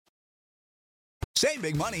Save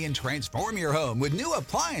big money and transform your home with new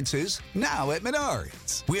appliances now at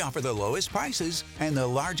Menards. We offer the lowest prices and the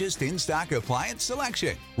largest in-stock appliance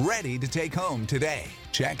selection. Ready to take home today.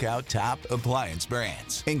 Check out top appliance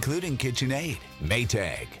brands, including KitchenAid,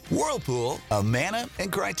 Maytag, Whirlpool, Amana,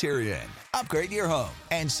 and Criterion. Upgrade your home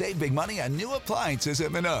and save big money on new appliances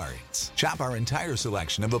at Menards. Shop our entire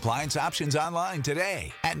selection of appliance options online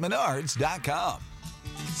today at Menards.com.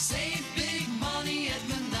 Save big money at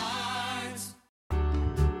Menards.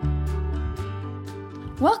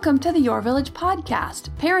 Welcome to the Your Village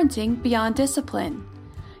podcast, Parenting Beyond Discipline.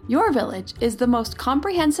 Your Village is the most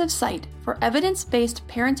comprehensive site for evidence-based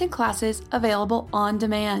parenting classes available on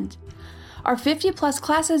demand. Our 50-plus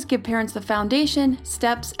classes give parents the foundation,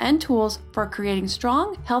 steps, and tools for creating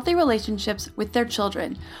strong, healthy relationships with their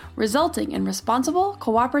children, resulting in responsible,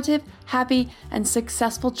 cooperative, happy, and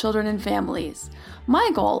successful children and families.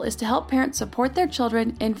 My goal is to help parents support their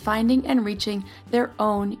children in finding and reaching their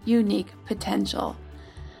own unique potential.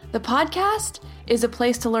 The podcast is a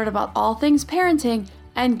place to learn about all things parenting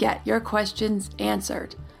and get your questions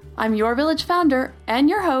answered. I'm Your Village founder and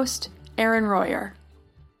your host, Erin Royer.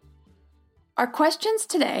 Our questions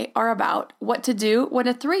today are about what to do when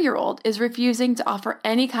a 3-year-old is refusing to offer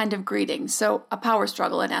any kind of greeting, so a power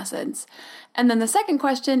struggle in essence. And then the second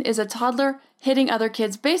question is a toddler hitting other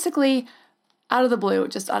kids basically out of the blue,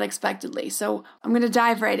 just unexpectedly. So I'm going to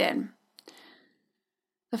dive right in.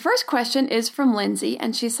 The first question is from Lindsay,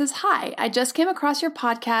 and she says, "Hi, I just came across your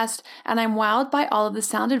podcast, and I'm wowed by all of the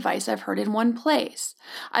sound advice I've heard in one place.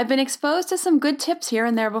 I've been exposed to some good tips here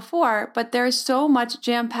and there before, but there is so much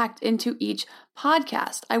jam-packed into each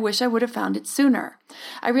podcast. I wish I would have found it sooner.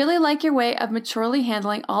 I really like your way of maturely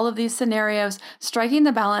handling all of these scenarios, striking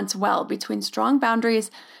the balance well between strong boundaries,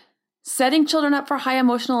 setting children up for high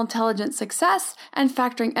emotional intelligence success, and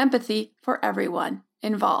factoring empathy for everyone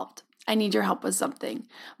involved. I need your help with something.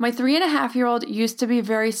 My 3.5-year-old used to be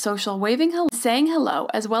very social, waving, saying hello,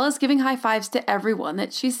 as well as giving high fives to everyone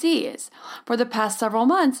that she sees. For the past several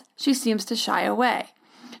months, she seems to shy away.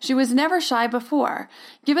 She was never shy before.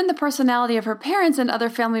 Given the personality of her parents and other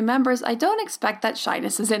family members, I don't expect that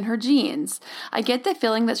shyness is in her genes. I get the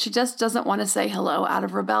feeling that she just doesn't want to say hello out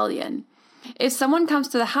of rebellion. If someone comes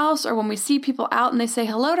to the house or when we see people out and they say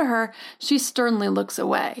hello to her, she sternly looks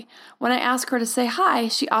away. When I ask her to say hi,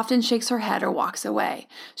 she often shakes her head or walks away.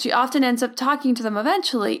 She often ends up talking to them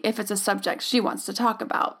eventually if it's a subject she wants to talk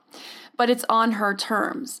about. But it's on her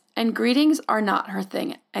terms, and greetings are not her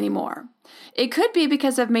thing anymore. It could be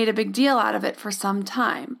because I've made a big deal out of it for some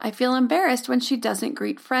time. I feel embarrassed when she doesn't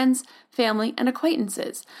greet friends, family, and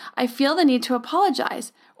acquaintances. I feel the need to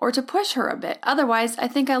apologize or to push her a bit. Otherwise, I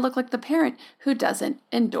think I look like the parent who doesn't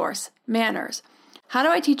endorse manners. How do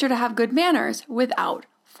I teach her to have good manners without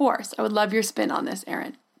force? I would love your spin on this,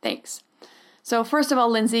 Erin. Thanks. So first of all,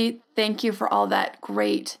 Lindsay, thank you for all that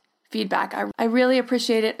great feedback. I really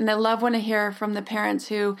appreciate it, and I love when I hear from the parents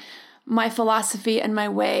who my philosophy and my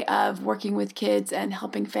way of working with kids and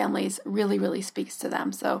helping families really, really speaks to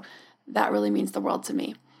them. So that really means the world to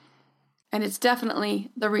me. And it's definitely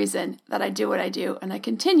the reason that I do what I do, and I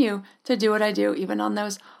continue to do what I do even on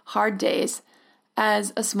those hard days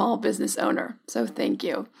as a small business owner. So thank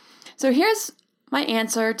you. So here's my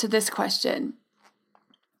answer to this question.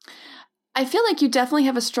 I feel like you definitely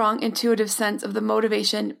have a strong intuitive sense of the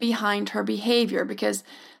motivation behind her behavior, because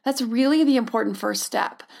that's really the important first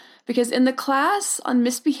step. Because in the class on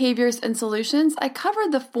misbehaviors and solutions, I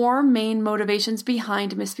covered the 4 main motivations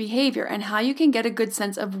behind misbehavior and how you can get a good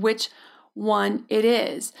sense of which one it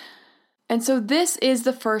is. And so this is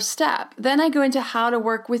the first step. Then I go into how to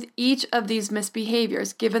work with each of these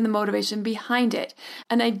misbehaviors, given the motivation behind it.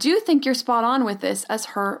 And I do think you're spot on with this as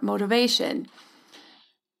her motivation.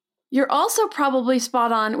 You're also probably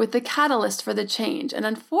spot on with the catalyst for the change. And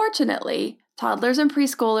unfortunately, toddlers and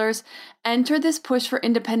preschoolers enter this push for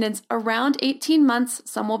independence around 18 months.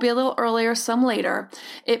 Some will be a little earlier, some later.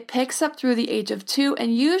 It picks up through the age of 2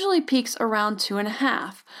 and usually peaks around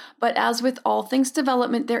 2.5. But as with all things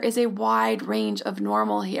development, there is a wide range of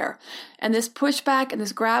normal here. And this pushback and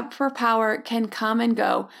this grab for power can come and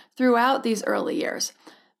go throughout these early years.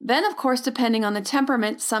 Then, of course, depending on the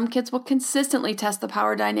temperament, some kids will consistently test the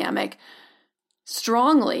power dynamic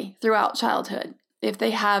strongly throughout childhood if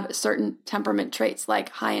they have certain temperament traits like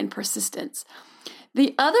high in persistence.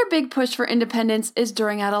 The other big push for independence is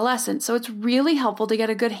during adolescence, so it's really helpful to get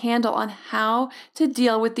a good handle on how to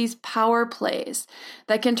deal with these power plays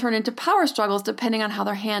that can turn into power struggles depending on how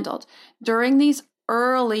they're handled. During these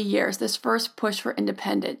early years, this first push for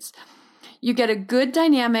independence, you get a good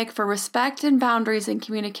dynamic for respect and boundaries and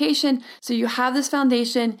communication. So you have this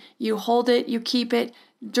foundation, you hold it, you keep it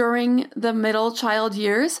during the middle child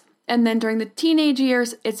years, and then during the teenage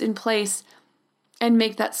years, it's in place, and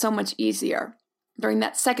make that so much easier during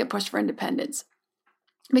that second push for independence.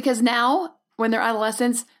 Because now, when they're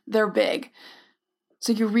adolescents, they're big.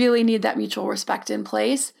 So you really need that mutual respect in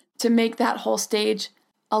place to make that whole stage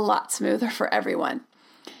a lot smoother for everyone.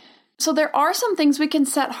 So there are some things we can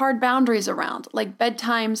set hard boundaries around, like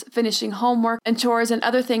bedtimes, finishing homework and chores and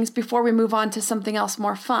other things before we move on to something else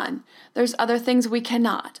more fun. There's other things we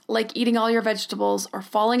cannot, like eating all your vegetables or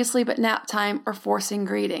falling asleep at nap time or forcing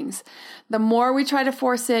greetings. The more we try to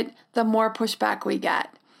force it, the more pushback we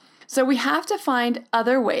get. So we have to find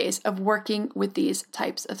other ways of working with these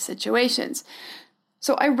types of situations.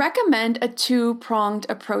 So I recommend a two-pronged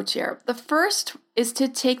approach here. The first is to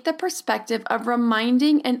take the perspective of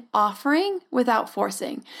reminding and offering without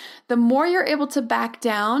forcing. The more you're able to back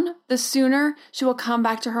down, the sooner she will come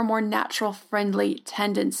back to her more natural, friendly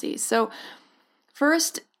tendencies. So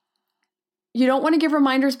first, you don't want to give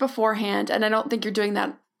reminders beforehand, and I don't think you're doing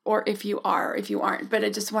that, or if you are, or if you aren't, but I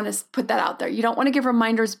just want to put that out there. You don't want to give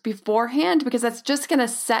reminders beforehand because that's just going to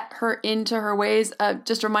set her into her ways of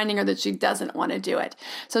just reminding her that she doesn't want to do it.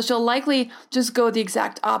 So she'll likely just go the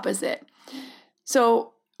exact opposite.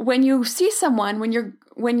 So when you see someone,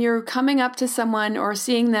 when you're coming up to someone or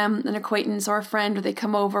seeing them, an acquaintance or a friend, or they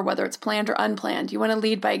come over, whether it's planned or unplanned, you want to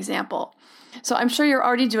lead by example. So I'm sure you're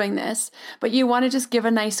already doing this, but you want to just give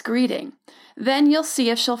a nice greeting. Then you'll see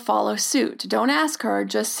if she'll follow suit. Don't ask her,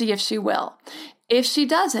 just see if she will. If she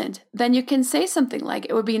doesn't, then you can say something like,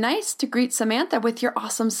 it would be nice to greet Samantha with your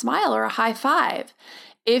awesome smile or a high five.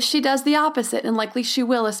 If she does the opposite, and likely she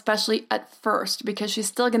will, especially at first, because she's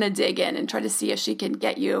still going to dig in and try to see if she can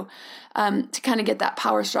get you to kind of get that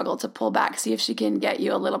power struggle to pull back, see if she can get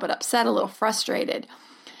you a little bit upset, a little frustrated.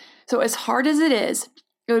 So as hard as it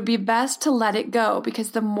would be best to let it go,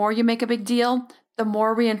 because the more you make a big deal, the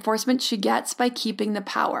more reinforcement she gets by keeping the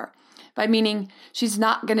power, by meaning she's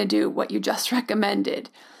not going to do what you just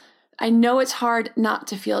recommended. I know it's hard not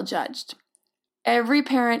to feel judged. Every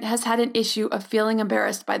parent has had an issue of feeling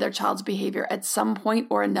embarrassed by their child's behavior at some point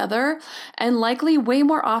or another, and likely way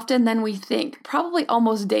more often than we think, probably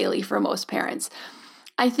almost daily for most parents.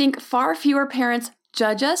 I think far fewer parents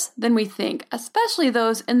judge us than we think, especially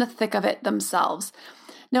those in the thick of it themselves.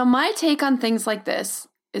 Now, my take on things like this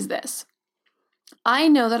is this. I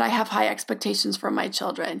know that I have high expectations for my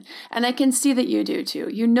children, and I can see that you do too.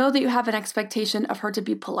 You know that you have an expectation of her to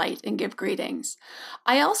be polite and give greetings.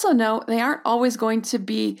 I also know they aren't always going to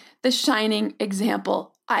be the shining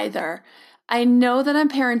example either. I know that I'm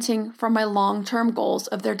parenting for my long-term goals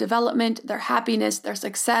of their development, their happiness, their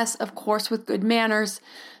success, of course, with good manners,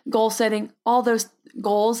 goal setting, all those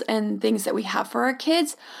goals and things that we have for our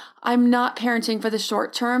kids. I'm not parenting for the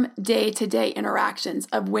short-term, day-to-day interactions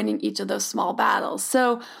of winning each of those small battles.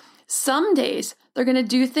 So some days they're going to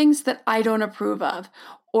do things that I don't approve of,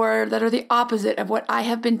 or that are the opposite of what I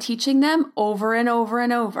have been teaching them over and over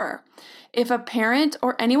and over. If a parent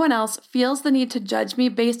or anyone else feels the need to judge me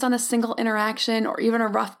based on a single interaction or even a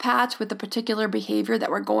rough patch with the particular behavior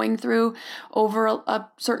that we're going through over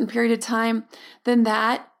a certain period of time, then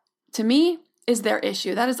that, to me, is their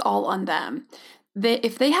issue. That is all on them.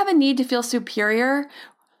 If they have a need to feel superior,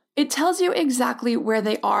 it tells you exactly where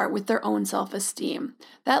they are with their own self-esteem.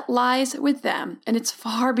 That lies with them, and it's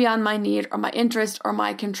far beyond my need or my interest or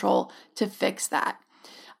my control to fix that.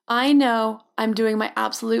 I know I'm doing my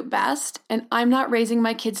absolute best, and I'm not raising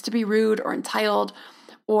my kids to be rude or entitled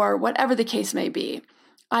or whatever the case may be.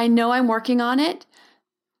 I know I'm working on it,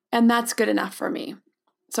 and that's good enough for me.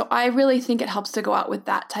 So I really think it helps to go out with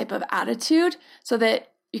that type of attitude so that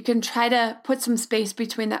you can try to put some space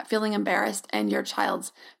between that feeling embarrassed and your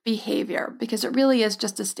child's behavior, because it really is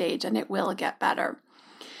just a stage and it will get better.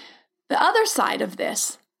 The other side of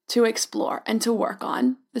this to explore and to work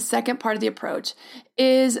on, the second part of the approach,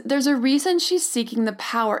 is there's a reason she's seeking the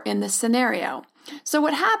power in this scenario. So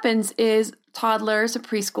what happens is toddlers,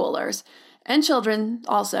 preschoolers, and children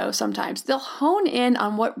also sometimes, they'll hone in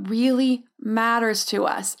on what really matters to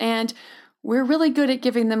us, and we're really good at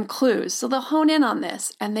giving them clues. So they'll hone in on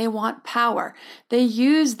this, and they want power. They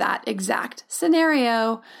use that exact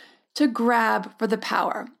scenario to grab for the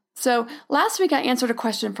power. So last week I answered a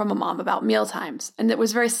question from a mom about mealtimes, and it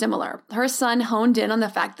was very similar. Her son honed in on the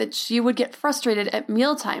fact that she would get frustrated at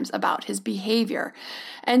mealtimes about his behavior.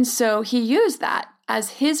 And so he used that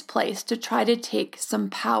as his place to try to take some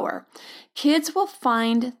power. Kids will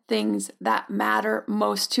find things that matter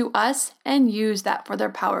most to us and use that for their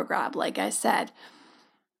power grab, like I said.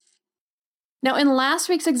 Now, in last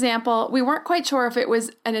week's example, we weren't quite sure if it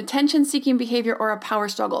was an attention-seeking behavior or a power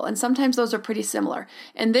struggle, and sometimes those are pretty similar.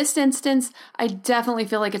 In this instance, I definitely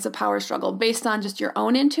feel like it's a power struggle based on just your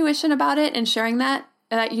own intuition about it and sharing that.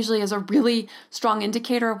 That usually is a really strong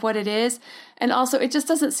indicator of what it is. And also, it just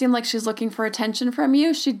doesn't seem like she's looking for attention from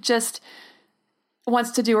you. She just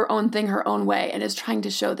wants to do her own thing her own way and is trying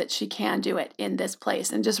to show that she can do it in this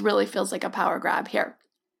place and just really feels like a power grab here.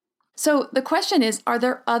 So the question is, are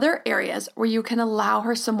there other areas where you can allow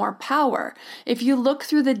her some more power? If you look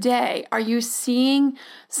through the day, are you seeing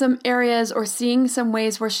some areas or seeing some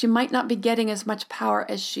ways where she might not be getting as much power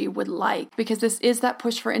as she would like? Because this is that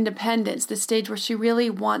push for independence, the stage where she really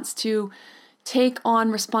wants to take on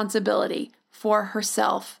responsibility for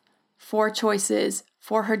herself, for choices,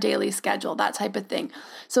 for her daily schedule, that type of thing.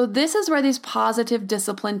 So this is where these positive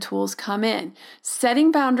discipline tools come in.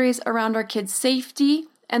 Setting boundaries around our kids' safety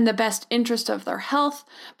and the best interest of their health,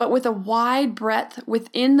 but with a wide breadth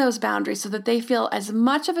within those boundaries so that they feel as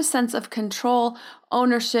much of a sense of control,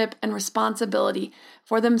 ownership, and responsibility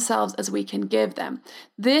for themselves as we can give them.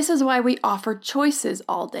 This is why we offer choices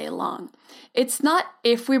all day long. It's not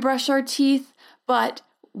if we brush our teeth, but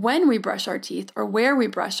when we brush our teeth or where we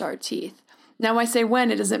brush our teeth. Now, I say when,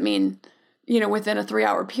 it doesn't mean within a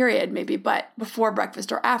 3-hour period maybe, but before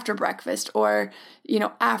breakfast or after breakfast or,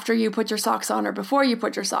 after you put your socks on or before you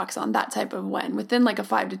put your socks on, that type of when, within like a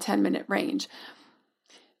 5 to 10 minute range.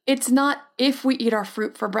 It's not if we eat our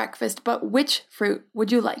fruit for breakfast, but which fruit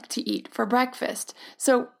would you like to eat for breakfast?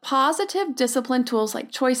 So positive discipline tools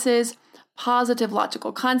like choices, positive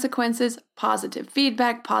logical consequences, positive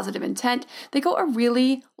feedback, positive intent, they go a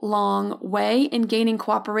really long way in gaining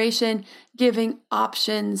cooperation, giving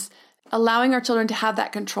options, allowing our children to have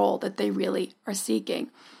that control that they really are seeking.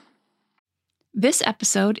 This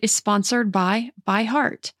episode is sponsored by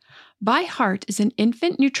ByHeart. ByHeart is an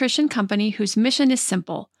infant nutrition company whose mission is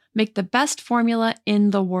simple: make the best formula in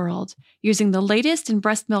the world. Using the latest in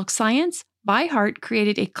breast milk science, ByHeart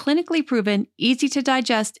created a clinically proven,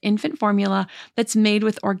 easy-to-digest infant formula that's made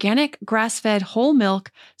with organic, grass-fed whole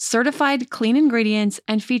milk, certified clean ingredients,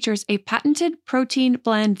 and features a patented protein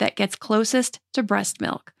blend that gets closest to breast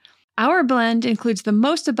milk. Our blend includes the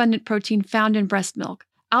most abundant protein found in breast milk,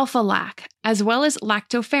 alpha-lac, as well as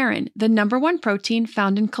lactoferrin, the #1 protein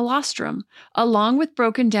found in colostrum, along with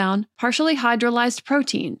broken down, partially hydrolyzed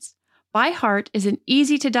proteins. ByHeart is an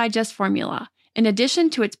easy-to-digest formula. In addition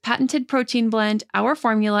to its patented protein blend, our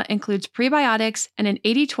formula includes prebiotics and an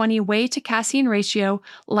 80-20 whey to casein ratio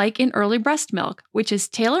like in early breast milk, which is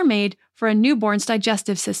tailor-made for a newborn's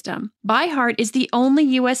digestive system. ByHeart is the only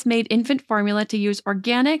U.S.-made infant formula to use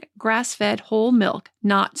organic, grass-fed whole milk,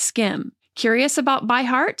 not skim. Curious about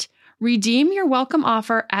ByHeart? Redeem your welcome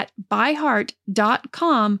offer at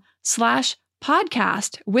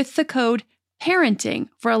byheart.com/podcast with the code PARENTING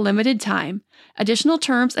for a limited time. Additional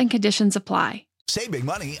terms and conditions apply. Saving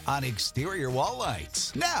money on exterior wall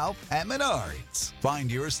lights. Now at Menards.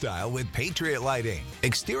 Find your style with Patriot Lighting.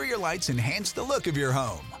 Exterior lights enhance the look of your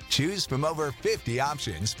home. Choose from over 50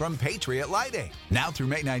 options from Patriot Lighting. Now through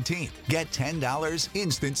May 19th, get $10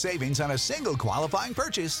 instant savings on a single qualifying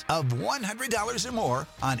purchase of $100 or more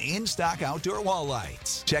on in-stock outdoor wall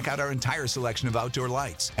lights. Check out our entire selection of outdoor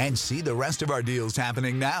lights and see the rest of our deals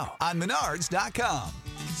happening now on Menards.com.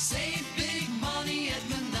 Save big money at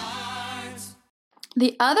Menards.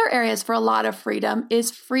 The other areas for a lot of freedom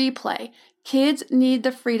is free play. Kids need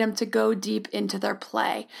the freedom to go deep into their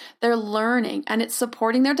play. They're learning, and it's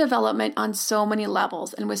supporting their development on so many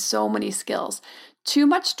levels and with so many skills. Too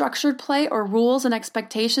much structured play or rules and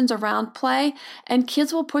expectations around play, and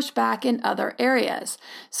kids will push back in other areas.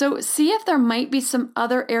 So see if there might be some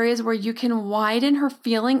other areas where you can widen her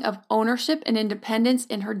feeling of ownership and independence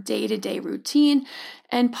in her day-to-day routine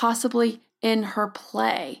and possibly in her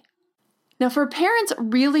play. Now, for parents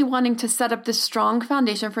really wanting to set up this strong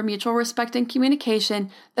foundation for mutual respect and communication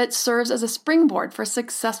that serves as a springboard for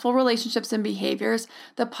successful relationships and behaviors,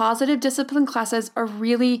 the positive discipline classes are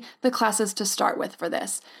really the classes to start with for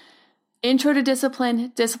this. Intro to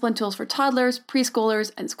discipline, discipline tools for toddlers,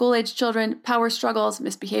 preschoolers, and school-age children, power struggles,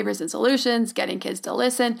 misbehaviors and solutions, getting kids to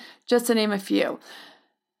listen, just to name a few.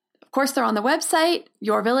 Of course, they're on the website,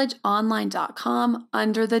 yourvillageonline.com,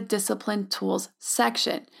 under the Discipline Tools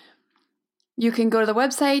section. You can go to the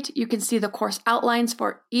website, you can see the course outlines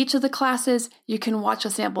for each of the classes, you can watch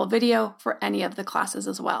a sample video for any of the classes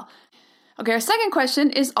as well. Okay, our second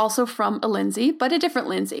question is also from a Lindsay, but a different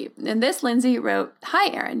Lindsay. And this Lindsay wrote,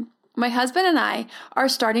 "Hi, Erin. My husband and I are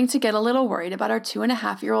starting to get a little worried about our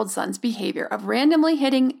 2.5-year-old son's behavior of randomly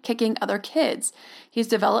hitting, kicking other kids. He's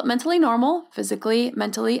developmentally normal, physically,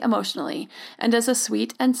 mentally, emotionally, and is a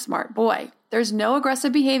sweet and smart boy. There's no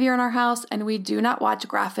aggressive behavior in our house, and we do not watch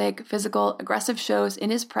graphic, physical, aggressive shows in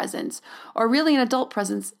his presence, or really an adult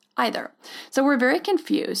presence either. So we're very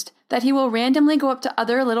confused that he will randomly go up to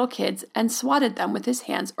other little kids and swat at them with his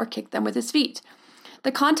hands or kick them with his feet.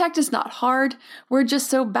 The contact is not hard. We're just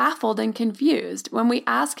so baffled and confused. When we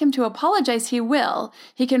ask him to apologize, he will.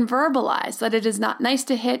 He can verbalize that it is not nice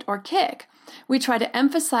to hit or kick. We try to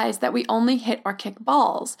emphasize that we only hit or kick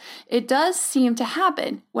balls. It does seem to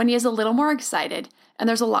happen when he is a little more excited and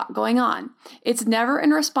there's a lot going on. It's never in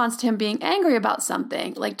response to him being angry about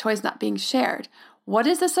something, like toys not being shared. What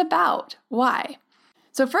is this about? Why?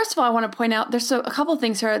 So first of all, I want to point out there's a couple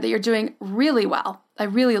things here that you're doing really well. I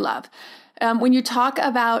really love. When you talk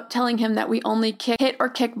about telling him that we only hit or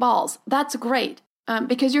kick balls, that's great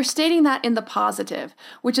because you're stating that in the positive,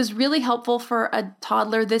 which is really helpful for a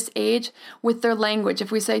toddler this age with their language.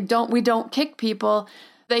 If we say we don't kick people,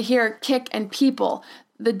 they hear kick and people.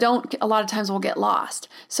 The don't a lot of times will get lost.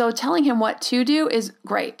 So telling him what to do is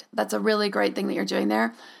great. That's a really great thing that you're doing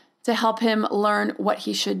there to help him learn what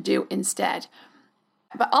he should do instead.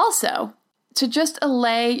 But also to just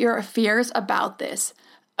allay your fears about this.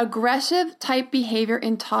 Aggressive type behavior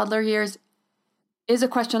in toddler years is a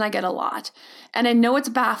question I get a lot. And I know it's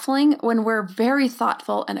baffling when we're very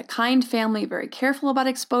thoughtful and a kind family, very careful about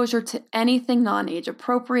exposure to anything non-age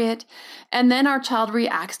appropriate. And then our child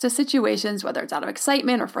reacts to situations, whether it's out of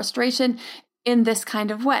excitement or frustration, in this kind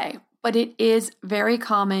of way. But it is very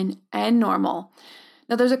common and normal.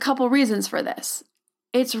 Now, there's a couple reasons for this.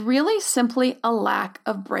 It's really simply a lack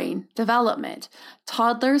of brain development.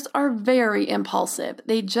 Toddlers are very impulsive.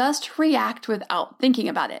 They just react without thinking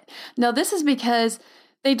about it. Now, this is because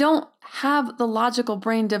they don't have the logical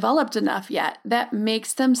brain developed enough yet that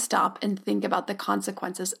makes them stop and think about the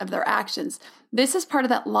consequences of their actions. This is part of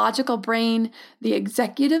that logical brain, the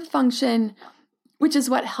executive function, which is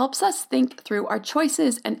what helps us think through our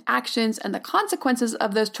choices and actions and the consequences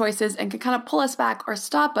of those choices and can kind of pull us back or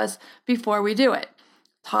stop us before we do it.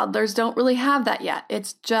 Toddlers don't really have that yet.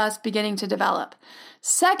 It's just beginning to develop.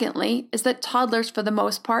 Secondly, is that toddlers, for the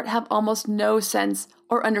most part, have almost no sense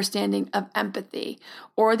or understanding of empathy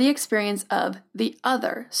or the experience of the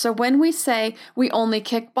other. So when we say we only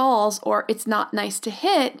kick balls or it's not nice to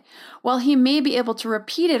hit, well, he may be able to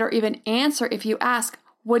repeat it or even answer if you ask,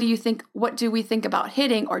 what do you think? What do we think about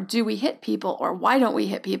hitting? Or do we hit people? Or why don't we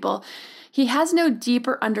hit people? He has no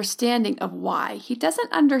deeper understanding of why. He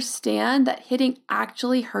doesn't understand that hitting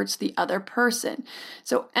actually hurts the other person.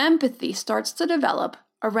 So empathy starts to develop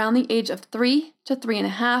around the age of 3 to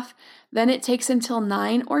 3.5. Then it takes until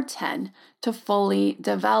 9 or 10 to fully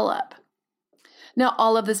develop. Now,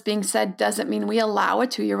 all of this being said doesn't mean we allow a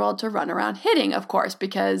 2-year-old to run around hitting, of course,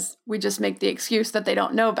 because we just make the excuse that they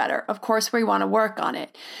don't know better. Of course, we want to work on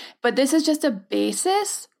it. But this is just a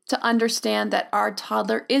basis to understand that our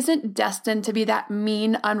toddler isn't destined to be that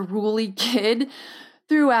mean, unruly kid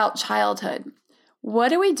throughout childhood. What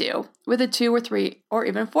do we do with a 2 or 3 or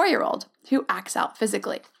even 4-year-old who acts out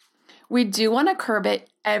physically? We do want to curb it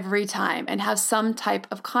every time and have some type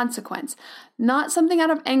of consequence. Not something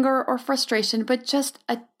out of anger or frustration, but just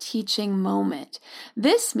a teaching moment.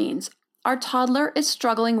 This means our toddler is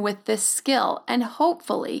struggling with this skill, and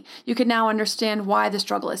hopefully you can now understand why the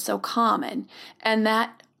struggle is so common and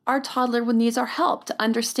that our toddler needs our help to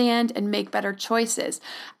understand and make better choices.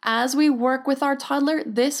 As we work with our toddler,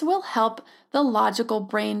 this will help the logical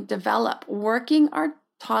brain develop, working our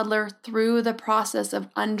toddler through the process of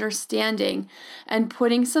understanding and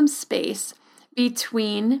putting some space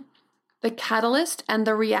between the catalyst and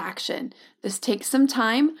the reaction. This takes some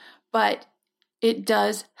time, but it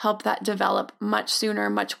does help that develop much sooner,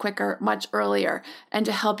 much quicker, much earlier, and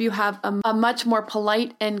to help you have a much more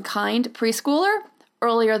polite and kind preschooler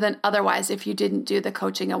earlier than otherwise if you didn't do the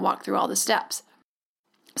coaching and walk through all the steps.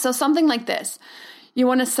 So something like this, you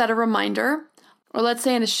want to set a reminder, or let's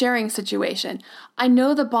say in a sharing situation, I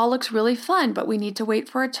know the ball looks really fun, but we need to wait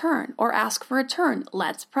for a turn or ask for a turn.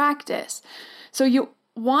 Let's practice. So you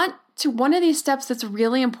want to, one of these steps that's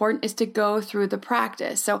really important is to go through the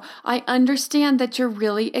practice. So I understand that you're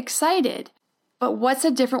really excited, but what's a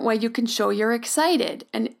different way you can show you're excited?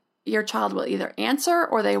 And your child will either answer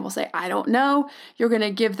or they will say, I don't know. You're going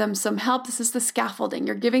to give them some help. This is the scaffolding.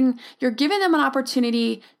 You're giving them an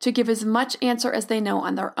opportunity to give as much answer as they know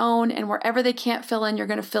on their own. And wherever they can't fill in, you're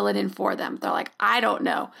going to fill it in for them. They're like, I don't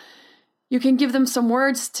know. You can give them some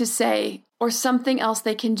words to say or something else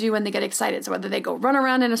they can do when they get excited. So whether they go run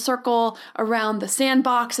around in a circle around the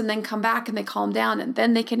sandbox and then come back and they calm down and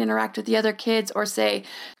then they can interact with the other kids, or say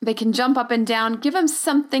they can jump up and down, give them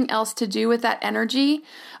something else to do with that energy.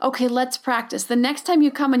 Okay, let's practice. The next time you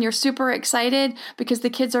come and you're super excited because the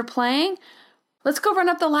kids are playing, let's go run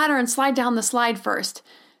up the ladder and slide down the slide first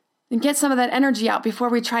and get some of that energy out before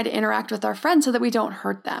we try to interact with our friends so that we don't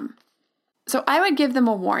hurt them. So I would give them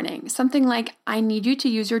a warning, something like, I need you to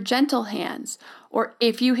use your gentle hands, or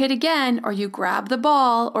if you hit again, or you grab the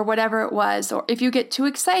ball, or whatever it was, or if you get too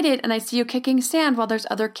excited and I see you kicking sand while there's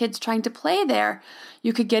other kids trying to play there,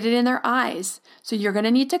 you could get it in their eyes. So you're going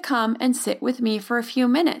to need to come and sit with me for a few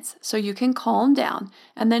minutes so you can calm down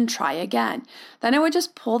and then try again. Then I would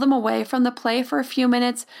just pull them away from the play for a few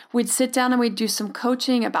minutes. We'd sit down and we'd do some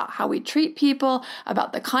coaching about how we treat people,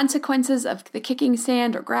 about the consequences of the kicking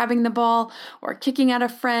sand or grabbing the ball or kicking at a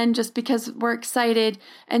friend just because we're excited,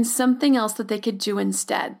 and something else that they could do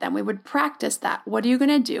instead. Then we would practice that. What are you going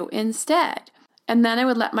to do instead? And then I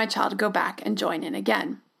would let my child go back and join in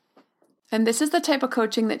again. And this is the type of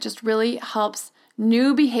coaching that just really helps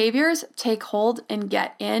new behaviors take hold and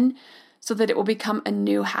get in so that it will become a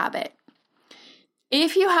new habit.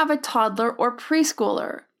 If you have a toddler or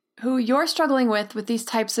preschooler who you're struggling with these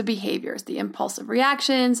types of behaviors, the impulsive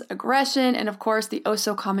reactions, aggression, and of course the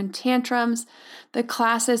oh-so-common tantrums, the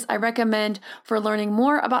classes I recommend for learning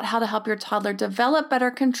more about how to help your toddler develop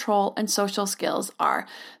better control and social skills are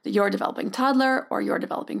the Your Developing Toddler or Your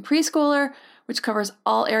Developing Preschooler, which covers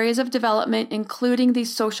all areas of development, including the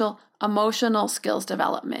social emotional skills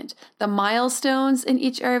development, the milestones in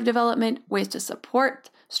each area of development, ways to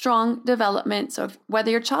support strong development. So whether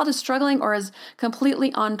your child is struggling or is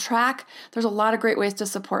completely on track, there's a lot of great ways to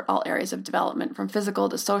support all areas of development, from physical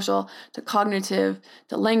to social to cognitive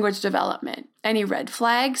to language development. Any red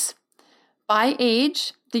flags by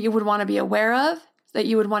age that you would want to be aware of, that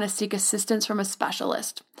you would want to seek assistance from a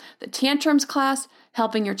specialist. The tantrums class,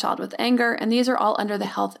 helping your child with anger, and these are all under the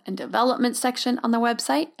health and development section on the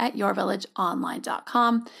website at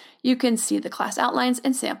yourvillageonline.com. You can see the class outlines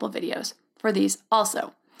and sample videos for these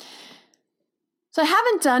also. So I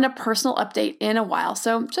haven't done a personal update in a while,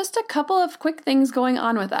 so just a couple of quick things going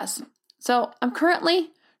on with us. So I'm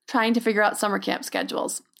currently trying to figure out summer camp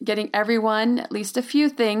schedules, getting everyone at least a few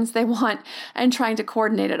things they want and trying to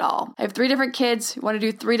coordinate it all. I have 3 different kids who want to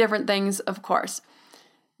do 3 different things, of course.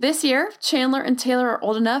 This year, Chandler and Taylor are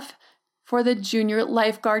old enough for the junior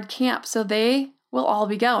lifeguard camp, so they will all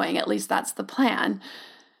be going. At least that's the plan.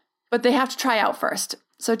 But they have to try out first.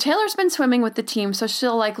 So Taylor's been swimming with the team, so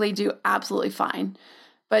she'll likely do absolutely fine.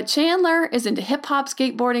 But Chandler is into hip hop,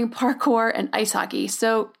 skateboarding, parkour, and ice hockey,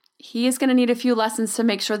 so he is going to need a few lessons to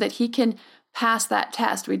make sure that he can pass that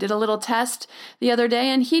test. We did a little test the other day,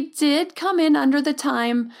 and he did come in under the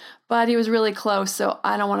time, but he was really close, so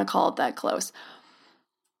I don't want to call it that close.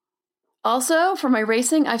 Also, for my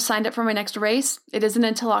racing, I've signed up for my next race. It isn't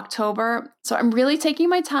until October, so I'm really taking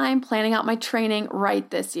my time planning out my training right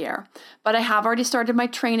this year. But I have already started my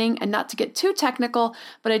training, and not to get too technical,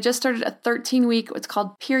 but I just started a 13-week, what's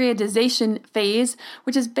called periodization phase,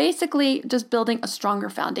 which is basically just building a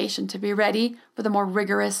stronger foundation to be ready for the more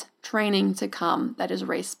rigorous training to come that is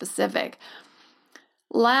race specific.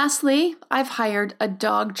 Lastly, I've hired a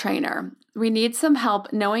dog trainer. We need some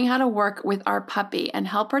help knowing how to work with our puppy and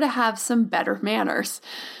help her to have some better manners.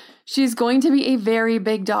 She's going to be a very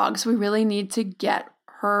big dog, so we really need to get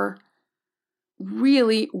her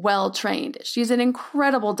really well trained. She's an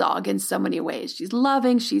incredible dog in so many ways. She's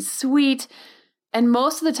loving, she's sweet, and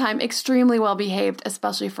most of the time extremely well behaved,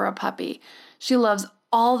 especially for a puppy. She loves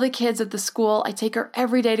all the kids at the school. I take her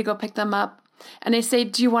every day to go pick them up. And I say,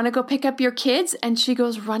 do you want to go pick up your kids? And she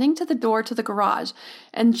goes running to the door to the garage.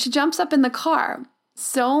 And she jumps up in the car.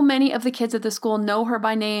 So many of the kids at the school know her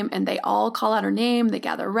by name, and they all call out her name. They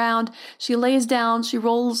gather around. She lays down, she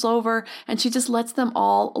rolls over, and she just lets them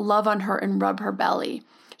all love on her and rub her belly.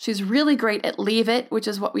 She's really great at leave it, which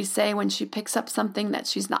is what we say when she picks up something that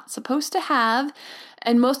she's not supposed to have.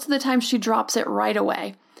 And most of the time she drops it right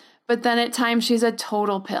away. But then at times she's a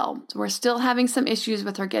total pill. So we're still having some issues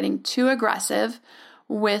with her getting too aggressive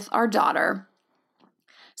with our daughter.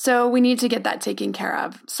 So we need to get that taken care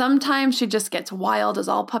of. Sometimes she just gets wild, as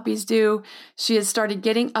all puppies do. She has started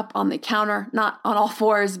getting up on the counter, not on all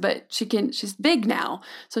fours, but she's big now.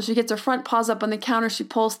 So she gets her front paws up on the counter. She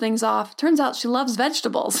pulls things off. Turns out she loves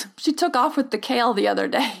vegetables. She took off with the kale the other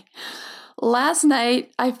day. Last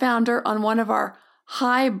night, I found her on one of our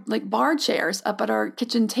high bar chairs up at our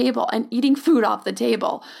kitchen table and eating food off the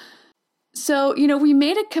table. So, we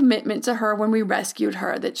made a commitment to her when we rescued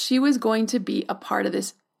her that she was going to be a part of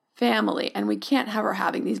this family, and we can't have her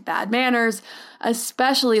having these bad manners,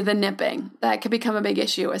 especially the nipping. That could become a big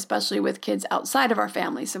issue, especially with kids outside of our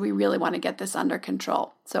family. So we really want to get this under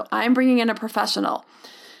control. So I'm bringing in a professional.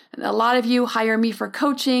 And a lot of you hire me for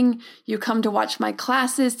coaching. You come to watch my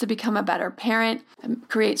classes to become a better parent and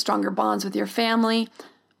create stronger bonds with your family.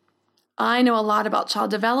 I know a lot about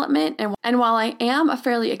child development, and while I am a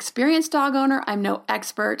fairly experienced dog owner, I'm no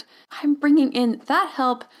expert. I'm bringing in that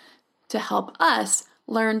help to help us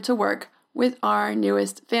learn to work with our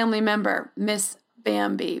newest family member, Miss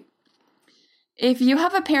Bambi. If you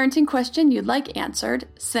have a parenting question you'd like answered,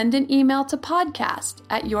 send an email to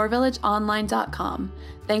podcast@yourvillageonline.com.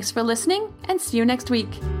 Thanks for listening, and see you next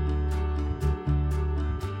week.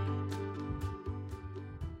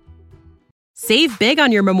 Save big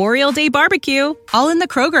on your Memorial Day barbecue, all in the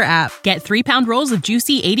Kroger app. Get 3-pound rolls of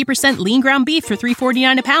juicy 80% lean ground beef for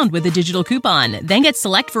 $3.49 a pound with a digital coupon. Then get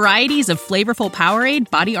select varieties of flavorful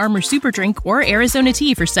Powerade, Body Armor Super Drink, or Arizona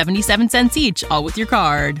tea for 77 cents each, all with your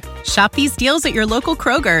card. Shop these deals at your local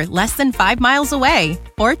Kroger, less than 5 miles away.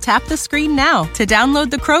 Or tap the screen now to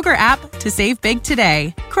download the Kroger app to save big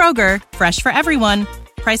today. Kroger, fresh for everyone.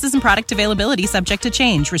 Prices and product availability subject to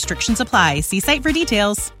change. Restrictions apply. See site for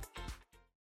details.